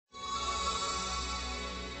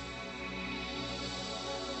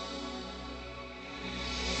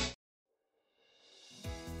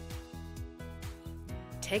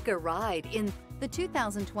Take a ride in the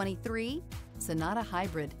 2023 Sonata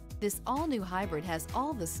Hybrid. This all-new hybrid has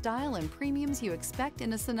all the style and premiums you expect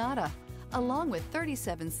in a Sonata, along with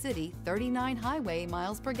 37 city, 39 highway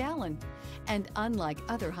miles per gallon. And unlike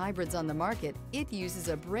other hybrids on the market, it uses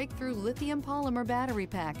a breakthrough lithium polymer battery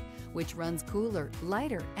pack, which runs cooler,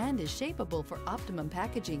 lighter, and is shapeable for optimum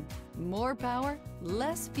packaging. More power,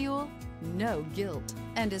 less fuel, no guilt,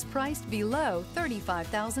 and is priced below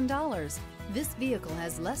 $35,000. This vehicle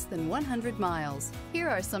has less than 100 miles. Here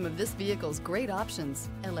are some of this vehicle's great options: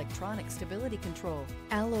 electronic stability control,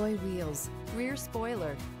 alloy wheels, rear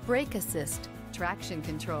spoiler, brake assist, traction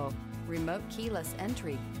control, remote keyless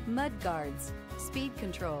entry, mud guards, speed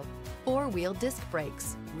control, four-wheel disc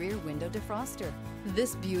brakes, rear window defroster.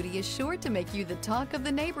 This beauty is sure to make you the talk of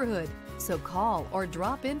the neighborhood. So call or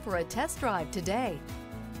drop in for a test drive today.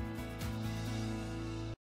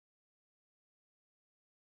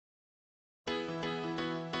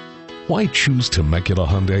 Why choose Temecula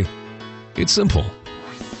Hyundai? It's simple.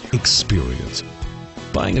 Experience.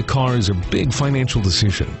 Buying a car is a big financial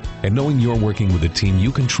decision, and knowing you're working with a team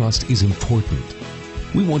you can trust is important.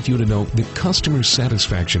 We want you to know that customer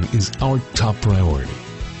satisfaction is our top priority.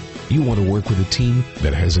 You want to work with a team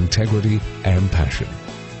that has integrity and passion.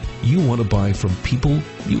 You want to buy from people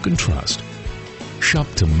you can trust. Shop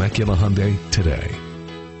Temecula Hyundai today.